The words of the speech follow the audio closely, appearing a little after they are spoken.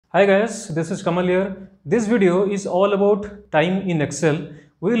Hi guys, this is Kamal here. This video is all about time in Excel.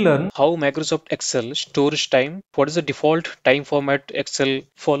 We'll learn how Microsoft Excel stores time, what is the default time format Excel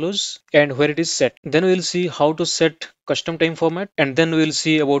follows, and where it is set. Then we'll see how to set custom time format, and then we'll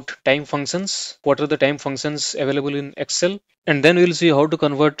see about time functions, what are the time functions available in Excel, and then we'll see how to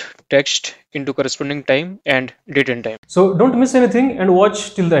convert text into corresponding time and date and time. So don't miss anything and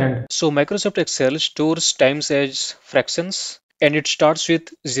watch till the end. So Microsoft Excel stores times as fractions and it starts with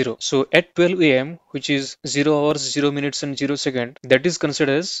 0. So at 12 a.m., which is 0 hours, 0 minutes, and 0 second, that is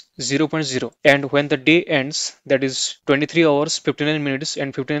considered as 0 point 0. And when the day ends, that is 23 hours, 59 minutes,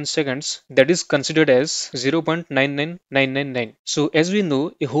 and 59 seconds, that is considered as 0.99999. So as we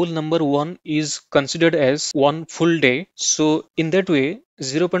know, a whole number 1 is considered as one full day. So in that way,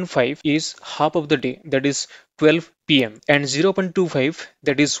 0.5 is half of the day, that is 12 p.m. and 0.25,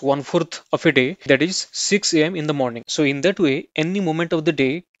 that is 1/4 of a day, that is 6 a.m. in the morning. So in that way, any moment of the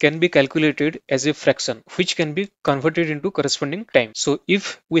day can be calculated as a fraction, which can be converted into corresponding time. So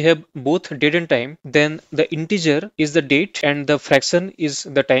if we have both date and time, then the integer is the date and the fraction is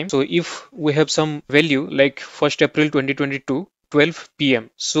the time. So if we have some value like 1st April 2022, 12 p.m.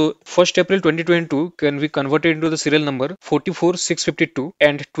 So 1st April 2022 can be converted into the serial number 44652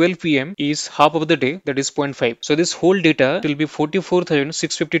 and 12 p.m. is half of the day, that is 0.5. So this whole data will be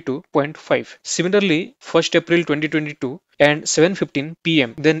 44,652.5. Similarly, 1st April 2022 and 7:15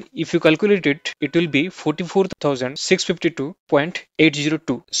 p.m. Then if you calculate it, it will be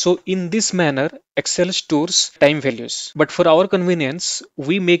 44,652.802. So in this manner, Excel stores time values. But for our convenience,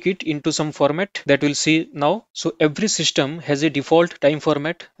 we make it into some format that we'll see now. So every system has a default time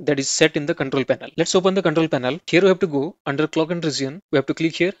format that is set in the control panel. Let's open the control panel. Here we have to go under clock and region. We have to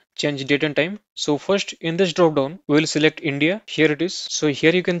click here, change date and time. So first in this drop down, we will select India. Here it is. So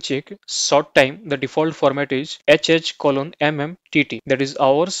here you can check short time. The default format is HH:MM:TT. That is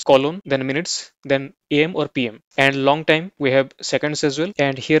hours colon then minutes then AM or PM. And long time we have seconds as well.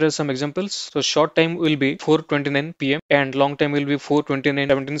 And here are some examples. So short time will be 4:29 p.m. and long time will be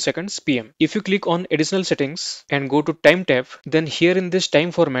 4:29:17 seconds p.m. If you click on additional settings and go to time tab, then here in this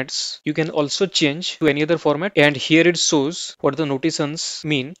time formats, you can also change to any other format. And here it shows what the notations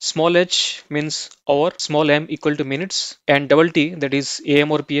mean. Small h means hour, small m equal to minutes, and double T, that is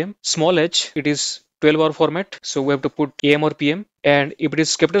AM or PM. Small h, it is 12-hour format. So we have to put AM or PM. And if it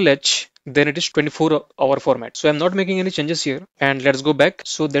is capital H, then it is 24-hour format. So I'm not making any changes here, and let's go back.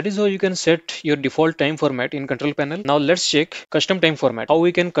 So that is how you can set your default time format in control panel. Now let's check custom time format, how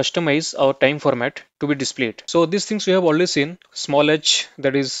we can customize our time format to be displayed. So these things we have already seen. Small h,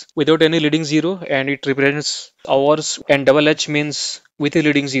 that is without any leading zero, and it represents hours, and double H means with a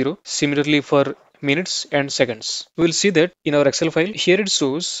leading zero. Similarly for minutes and seconds. We'll see that in our Excel file. Here it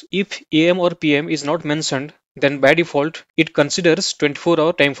shows if AM or PM is not mentioned, then by default it considers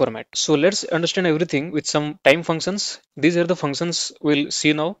 24-hour time format. So let's understand everything with some time functions. These are the functions we'll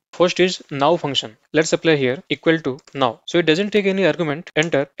see now. First is now function. Let's apply here equal to now. So it doesn't take any argument,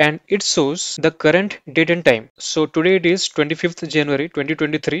 enter, and it shows the current date and time. So today it is 25th January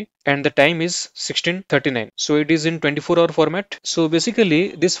 2023 and the time is 16:39. So it is in 24-hour format. So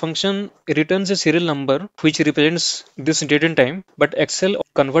basically this function returns a serial number which represents this date and time, but Excel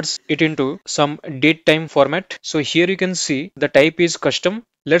converts it into some date time format. So here you can see the type is custom.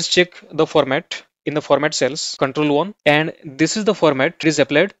 Let's check the format. In the format cells, control 1, and this is the format it is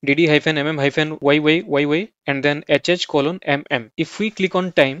applied, dd-mm-yy and then hh:/mm. If we click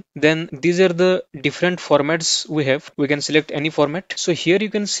on time, then these are the different formats we have. We can select any format. So here you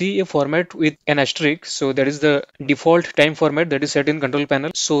can see a format with an asterisk. So that is the default time format that is set in control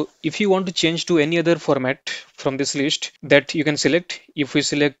panel. So if you want to change to any other format from this list, that you can select. If we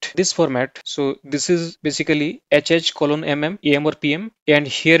select this format, so this is basically HH:/mm, AM or PM, and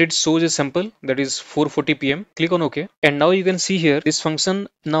here it shows a sample that is 4:40 p.m. Click on OK, and now you can see here this function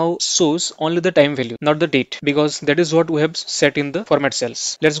now shows only the time value, not the date, because that is what we have set in the format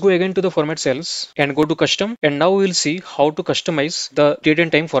cells. Let's go again to the format cells and go to custom, and now we will see how to customize the date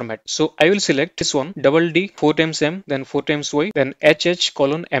and time format. So I will select this one, double D 4 times M, then 4 times Y, then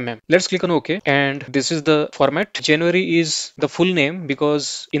HH:/mm. Let's click on OK, and this is the format. January is the full name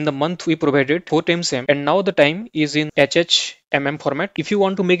because in the month we provided 4 times M, and now the time is in HH:/mm format. If you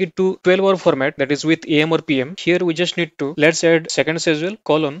want to make it to 12-hour format, that is with AM or PM, here we just need to, let's add seconds as well,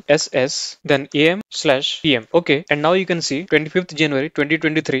 colon SS, then AM/PM. Okay, and now you can see 25th January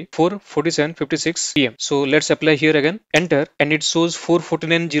 2023, 4:47:56 PM. So let's apply here again, enter, and it shows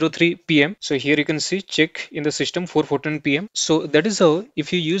 4:49:03 PM. So here you can see, check in the system 4:14 PM. So that is how,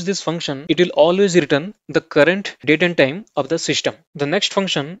 if you use this function, it will always return the current date and time of the system. The next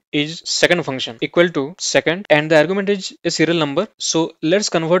function is second function, equal to second, and the argument is a serial number. So let's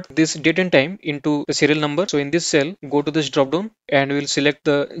convert this date and time into the serial number. So in this cell, go to this drop down and we'll select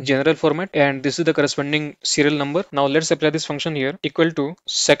the general format, and this is the corresponding serial number. Now let's apply this function here, equal to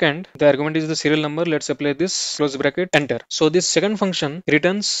second. The argument is the serial number. Let's apply this, close bracket, enter. So this second function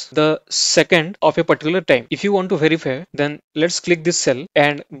returns the second of a particular time. If you want to verify, then let's click this cell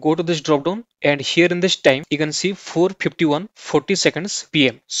and go to this drop down, and here in this time you can see 4:51:40 seconds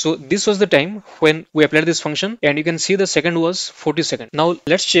PM. So this was the time when we applied this function, and you can see the second was 40 seconds. Now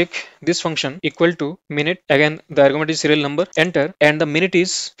let's check this function, equal to minute. Again, the argument is serial number, enter, and the minute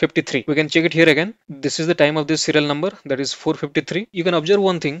is 53. We can check it here again. This is the time of this serial number, that is 4:53. You can observe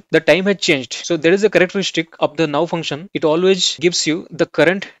one thing, the time has changed. So there is a characteristic of the now function. It always gives you the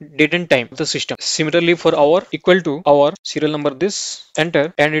current date and time of the system. Similarly for hour, equal to hour, serial number this, enter,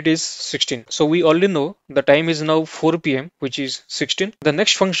 and it is 16. So we already know the time is now 4 PM, which is 16. The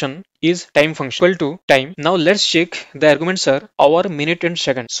next function is time function, equal to time. Now let's check the arguments are hour, minute, and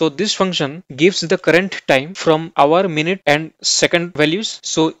second. So this function gives the current time from hour, minute, and second values.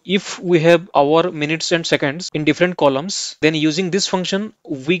 So if we have hour, minutes, and seconds in different columns, then using this function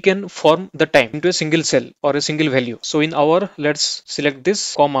we can form the time into a single cell or a single value. So in hour, let's select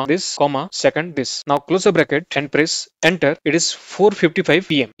this, comma, second, this. Now close the bracket and press enter. It is 4:55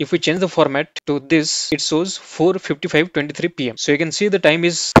 PM. If we change the format to this, it shows 4:55:23 PM. So you can see the time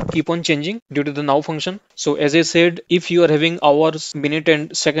is keep on changing due to the now function. So as I said, if you are having hours, minute,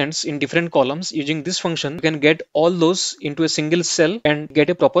 and seconds in different columns, using this function you can get all those into a single cell and get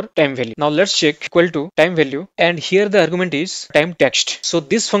a proper time value. Now let's check, equal to time value, and here the argument is time text. So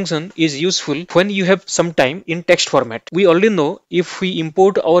this function is useful when you have some time in text format. We already know if we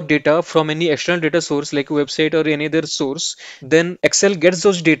import our data from any external data source like a website or any other source, then Excel gets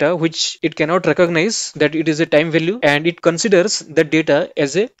those data which it cannot recognize that it is a time value, and it considers the data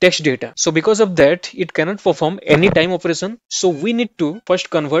as a text data. So because of that, it cannot perform any time operation. So we need to first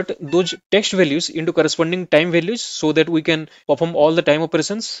convert those text values into corresponding time values so that we can perform all the time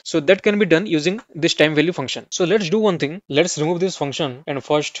operations. So that can be done using this time value function. So let's do one thing. Let's remove this function and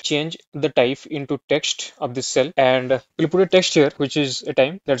first change the type into text of this cell, and we'll put a text here which is a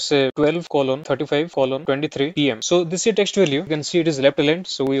time. Let's say 12:35:23 PM. So this is a text value. You can see it is left aligned.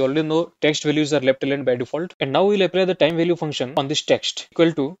 So we already know text values are left aligned by default. And now we'll apply the time value function on this text,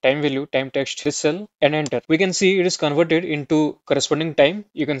 equal to time value, time text, this cell, and enter. We can see it is converted into corresponding time.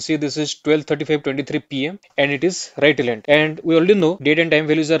 You can see this is 12:35:23 PM, and it is right aligned. And we already know date and time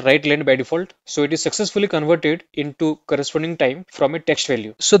values are right aligned by default. So it is successfully converted into corresponding time from a text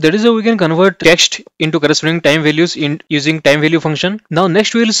value. So that is how we can convert text into corresponding time values in using time value function. Now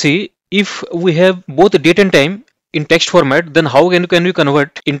next we will see, if we have both date and time in text format, then how can we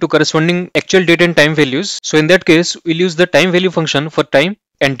convert into corresponding actual date and time values. So in that case, we'll use the time value function for time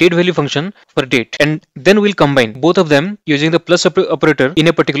and date value function for date, and then we'll combine both of them using the plus operator in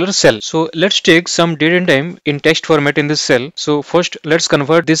a particular cell. So let's take some date and time in text format in this cell. So first let's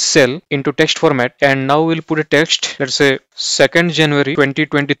convert this cell into text format, and now we'll put a text, let's say 2nd January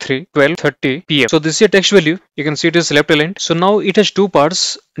 2023 12:30 PM. So this is a text value. You can see it is left aligned. So now it has two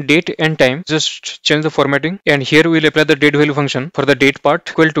parts, date and time. Just change the formatting, and here we'll apply the date value function for the date part,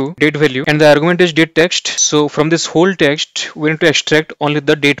 equal to date value, and the argument is date text. So from this whole text we need to extract only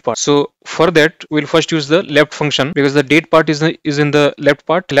the date part. So for that we'll first use the left function, because the date part is in the left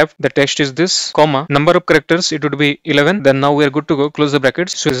part. Left, the text is this, comma, number of characters, it would be 11. Then now we are good to go. Close the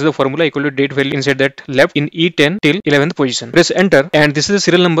brackets. So this is the formula, equal to date value, inside that left in E10 till 11th position. Press enter, and this is the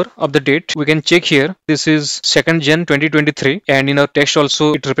serial number of the date. We can check here, this is 2nd Jan 2023, and in our text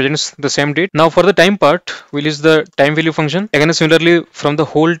also it represents the same date. Now for the time part, we'll use the time value function. Again, similarly, from the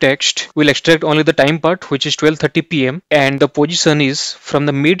whole text we'll extract only the time part, which is 12:30 PM, and the position is from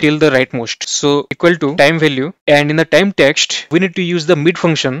the mid till the rightmost. So equal to time value, and in the time text we need to use the mid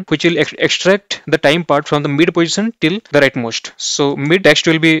function, which will extract the time part from the mid position till the rightmost. So mid text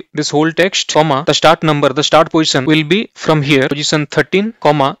will be this whole text, comma, the start number, the start position will be from here, position 13,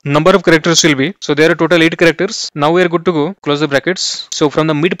 comma, number of characters will be, so there are total 8 characters. Now we are good to go. Close the brackets. So from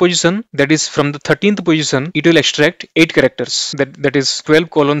the mid position, that is from the 13th position, it will extract 8 characters, that is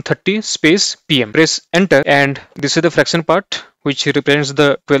 12:30 space PM. Press enter, and this is the fraction part which represents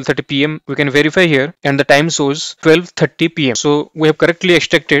the 12:30 PM. We can verify here, and the time shows 12:30 PM. So we have correctly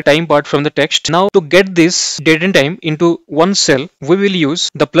extracted time part from the text. Now to get this date and time into one cell, we will use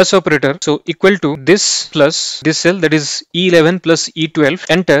the plus operator. So equal to this plus this cell, that is E11 plus E12,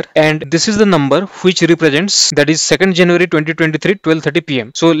 enter, and this is the number which represents, that is 2nd January 2023 12:30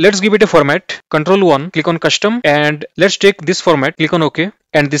 PM. So let's give it a format. Control 1, click on custom, and let's take this format, click on OK.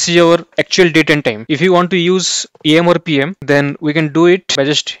 and this is our actual date and time. If you want to use AM or PM, then we can do it by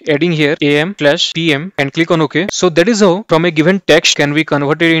just adding here AM/PM and click on OK. So that is how from a given text can be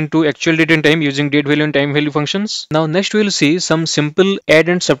converted into actual date and time using date value and time value functions. Now next we will see some simple add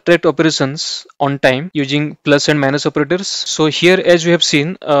and subtract operations on time using plus and minus operators. So here as we have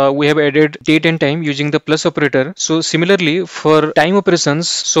seen, we have added date and time using the plus operator. So similarly for time operations,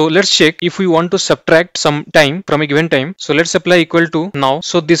 so let's check if we want to subtract some time from a given time. So let's apply equal to now.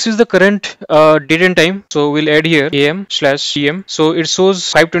 So this is the current date and time. So we'll add here AM/PM. So it shows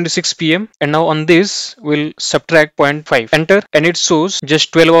 5:26 PM, and now on this we'll subtract 0.5. Enter, and it shows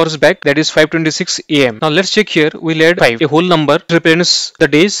just 12 hours back, that is 5:26 AM. Now let's check here. We'll add 5. A whole number represents the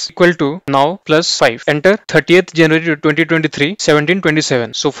days equal to now plus 5. Enter. 30th January 2023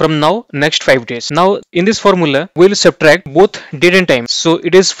 17:27. So from now next 5 days. Now in this formula we'll subtract both date and time. So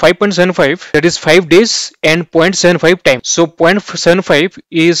it is 5.75, that is 5 days, and 0.75 time. So 0.75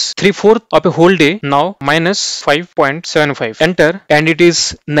 is 3/4 of a whole day now minus 5.75. Enter, and it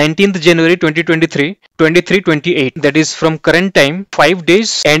is 19th January 2023 23:28, that is from current time 5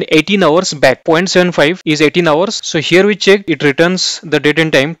 days and 18 hours back. 0.75 is 18 hours. So here we check, it returns the date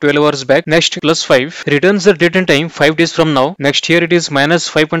and time 12 hours back. Next plus 5 returns the date and time 5 days from now. Next here it is minus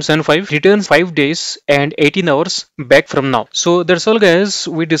 5.75 returns 5 days and 18 hours back from now. So that's all guys.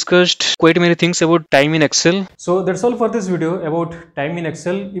 We discussed quite many things about time in Excel. So that's all for this video about time in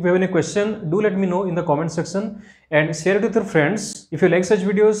Excel. If you have any question, do let me know in the comment section and share it with your friends. If you like such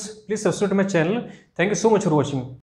videos, please subscribe to my channel. Thank you so much for watching.